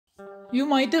You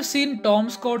might have seen Tom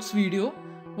Scott's video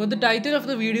where the title of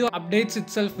the video updates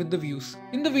itself with the views.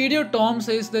 In the video, Tom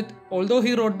says that although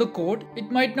he wrote the code, it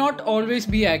might not always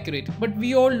be accurate, but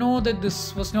we all know that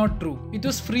this was not true. It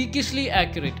was freakishly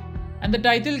accurate, and the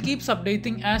title keeps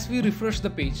updating as we refresh the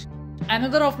page.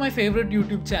 Another of my favorite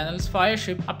YouTube channels,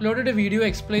 Fireship, uploaded a video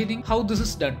explaining how this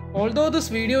is done. Although this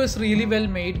video is really well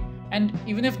made, and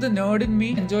even if the nerd in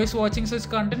me enjoys watching such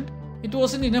content, it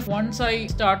wasn't enough once I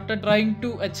started trying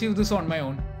to achieve this on my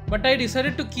own. But I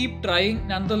decided to keep trying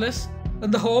nonetheless,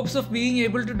 in the hopes of being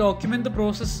able to document the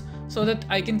process so that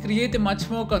I can create a much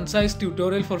more concise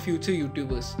tutorial for future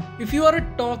YouTubers. If you are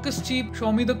a talk is cheap,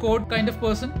 show me the code kind of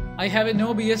person, I have a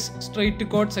no BS straight to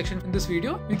code section in this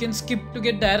video. You can skip to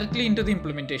get directly into the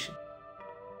implementation.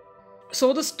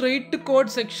 So the straight to code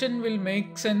section will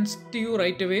make sense to you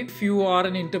right away if you are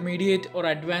an intermediate or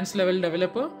advanced level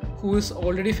developer who is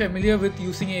already familiar with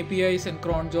using APIs and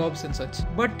cron jobs and such.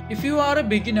 But if you are a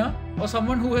beginner or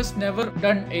someone who has never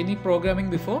done any programming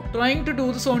before, trying to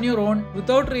do this on your own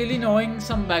without really knowing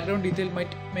some background detail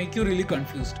might make you really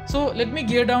confused. So let me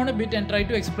gear down a bit and try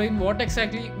to explain what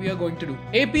exactly we are going to do.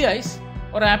 APIs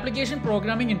or application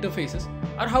programming interfaces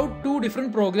are how two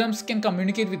different programs can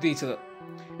communicate with each other.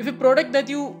 If a product that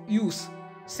you use,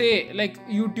 say like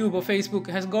YouTube or Facebook,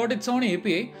 has got its own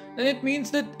API, then it means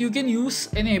that you can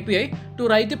use an API to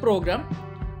write a program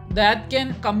that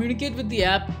can communicate with the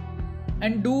app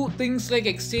and do things like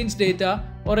exchange data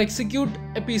or execute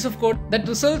a piece of code that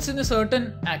results in a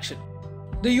certain action.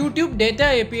 The YouTube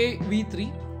Deta API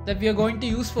v3 that we are going to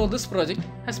use for this project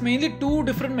has mainly two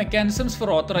different mechanisms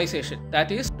for authorization.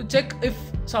 That is, to check if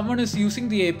someone is using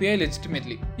the API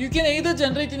legitimately. You can either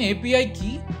generate an API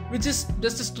key, which is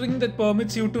just a string that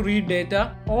permits you to read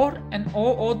data, or an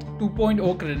OAuth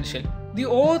 2.0 credential. The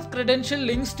OAuth credential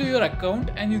links to your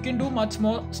account and you can do much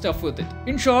more stuff with it.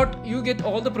 In short, you get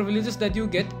all the privileges that you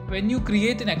get when you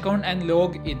create an account and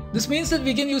log in. This means that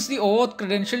we can use the OAuth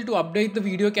credential to update the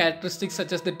video characteristics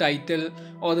such as the title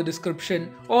or the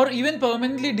description, or even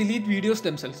permanently delete videos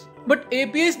themselves. But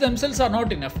APIs themselves are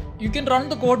not enough. You can run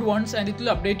the code once and it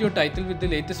will update your title with the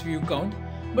latest view count,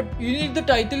 but you need the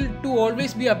title to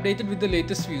always be updated with the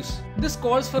latest views. This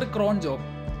calls for a cron job,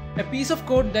 a piece of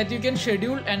code that you can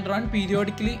schedule and run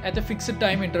periodically at a fixed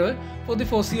time interval for the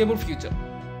foreseeable future.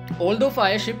 Although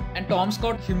Fireship and Tom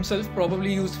Scott himself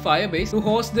probably used Firebase to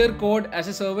host their code as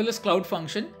a serverless cloud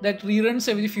function that reruns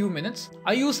every few minutes,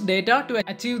 I use Deta to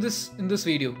achieve this in this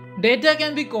video. Deta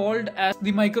can be called as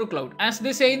the microcloud. As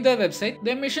they say in their website,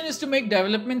 their mission is to make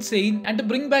development sane and to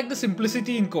bring back the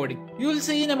simplicity in coding. You will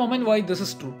see in a moment why this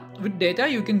is true. With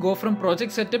Deta, you can go from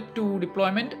project setup to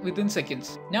deployment within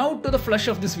seconds. Now to the flesh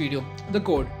of this video, the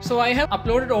code. So I have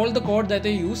uploaded all the code that I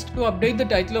used to update the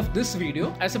title of this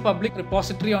video as a public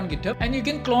repository on GitHub, and you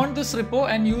can clone this repo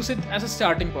and use it as a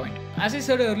starting point. As I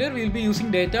said earlier, we will be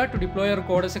using Deta to deploy our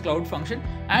code as a cloud function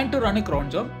and to run a cron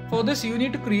job. For this, you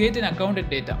need to create an account at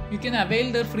Deta. You can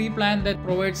avail their free plan that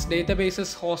provides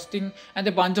databases, hosting, and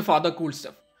a bunch of other cool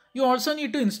stuff. You also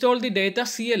need to install the Deta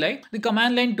CLI, the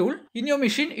command line tool, in your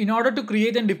machine in order to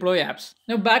create and deploy apps.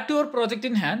 Now back to our project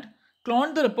in hand,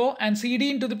 clone the repo and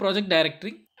cd into the project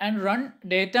directory and run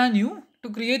Deta new to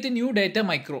create a new Deta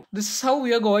micro. This is how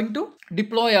we are going to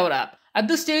deploy our app. At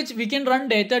this stage, we can run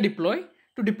Deta deploy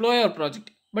to deploy our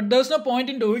project. But there's no point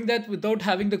in doing that without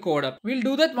having the code up. We'll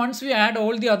do that once we add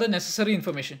all the other necessary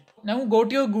information. Now go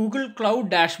to your Google Cloud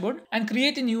dashboard and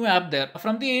create a new app there.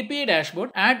 From the API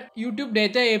dashboard, add YouTube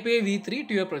Deta API v3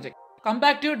 to your project. Come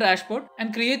back to your dashboard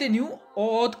and create a new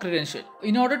OAuth credential.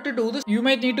 In order to do this, you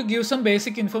might need to give some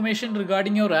basic information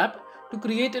regarding your app to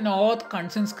create an OAuth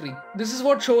consent screen. This is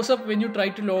what shows up when you try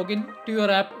to log in to your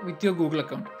app with your Google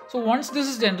account. So once this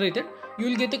is generated, you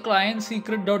will get a client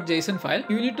secret.json file.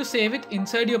 You need to save it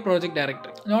inside your project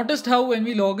directory. Notice how when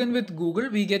we log in with Google,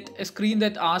 we get a screen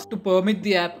that asks to permit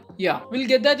the app. Yeah, we'll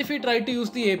get that if we try to use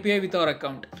the API with our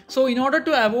account. So in order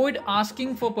to avoid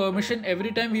asking for permission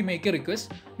every time we make a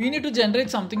request, we need to generate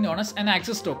something known as an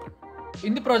access token.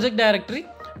 In the project directory,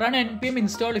 run npm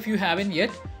install if you haven't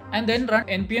yet, and then run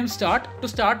npm start to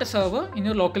start a server in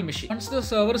your local machine. Once the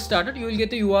server is started, you will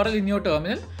get a URL in your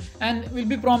terminal and will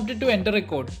be prompted to enter a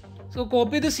code. So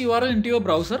copy this URL into your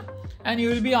browser and you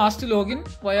will be asked to log in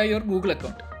via your Google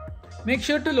account. Make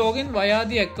sure to log in via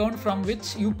the account from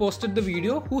which you posted the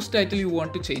video whose title you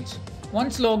want to change.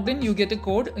 Once logged in, you get a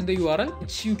code in the URL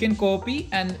which you can copy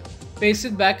and paste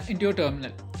it back into your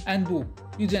terminal, and boom,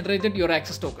 you generated your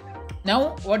access token.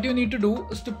 Now what you need to do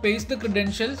is to paste the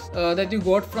credentials that you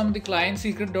got from the client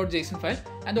secret.json file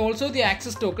and also the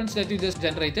access tokens that you just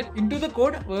generated into the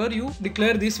code where you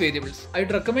declare these variables.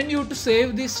 I'd recommend you to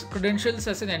save these credentials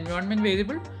as an environment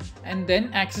variable and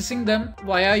then accessing them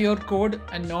via your code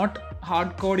and not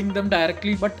hard coding them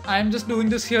directly, but I'm just doing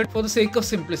this here for the sake of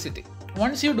simplicity.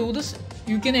 Once you do this,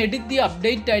 you can edit the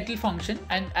update title function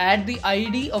and add the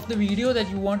ID of the video that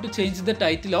you want to change the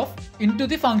title of into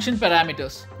the function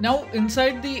parameters. Now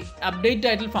inside the update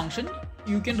title function,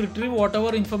 you can retrieve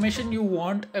whatever information you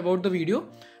want about the video,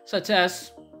 such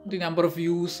as the number of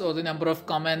views or the number of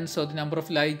comments or the number of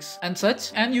likes and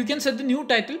such, and you can set the new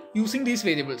title using these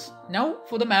variables. Now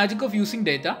for the magic of using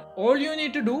Deta, all you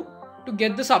need to do to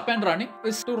get this up and running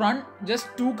is to run just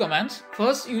two commands.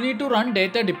 First, you need to run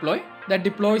Deta deploy that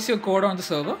deploys your code on the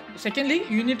server. Secondly,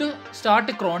 you need to start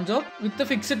a cron job with a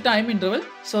fixed time interval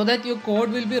so that your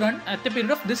code will be run at a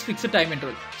period of this fixed time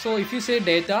interval. So if you say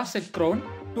Deta set cron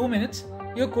 2 minutes,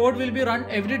 your code will be run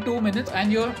every 2 minutes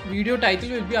and your video title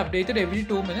will be updated every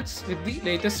 2 minutes with the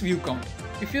latest view count.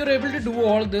 If you're able to do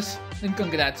all this, then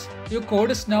congrats. Your code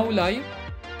is now live.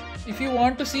 If you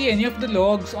want to see any of the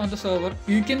logs on the server,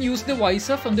 you can use the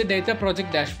𝙒𝙐𝙍𝙃𝙄𝙉𝙊𝙁 from the Deta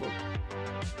project dashboard.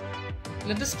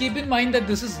 Let us keep in mind that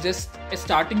this is just a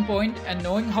starting point, and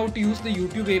knowing how to use the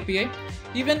YouTube API,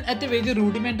 even at a very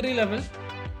rudimentary level,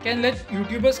 can let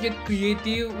YouTubers get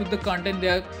creative with the content they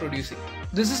are producing.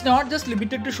 This is not just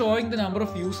limited to showing the number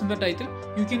of views in the title.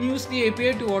 You can use the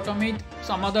API to automate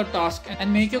some other task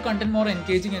and make your content more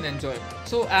engaging and enjoyable.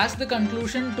 So as the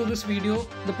conclusion to this video,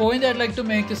 the point I'd like to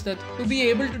make is that to be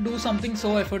able to do something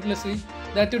so effortlessly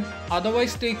that would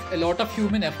otherwise take a lot of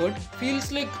human effort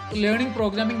feels like learning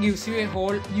programming gives you a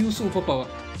whole new superpower.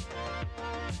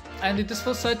 And it is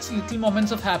for such little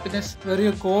moments of happiness where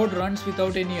your code runs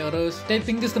without any errors that I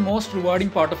think is the most rewarding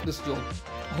part of this job.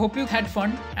 I hope you had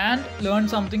fun and learned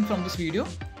something from this video.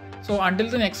 So until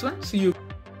the next one, see you.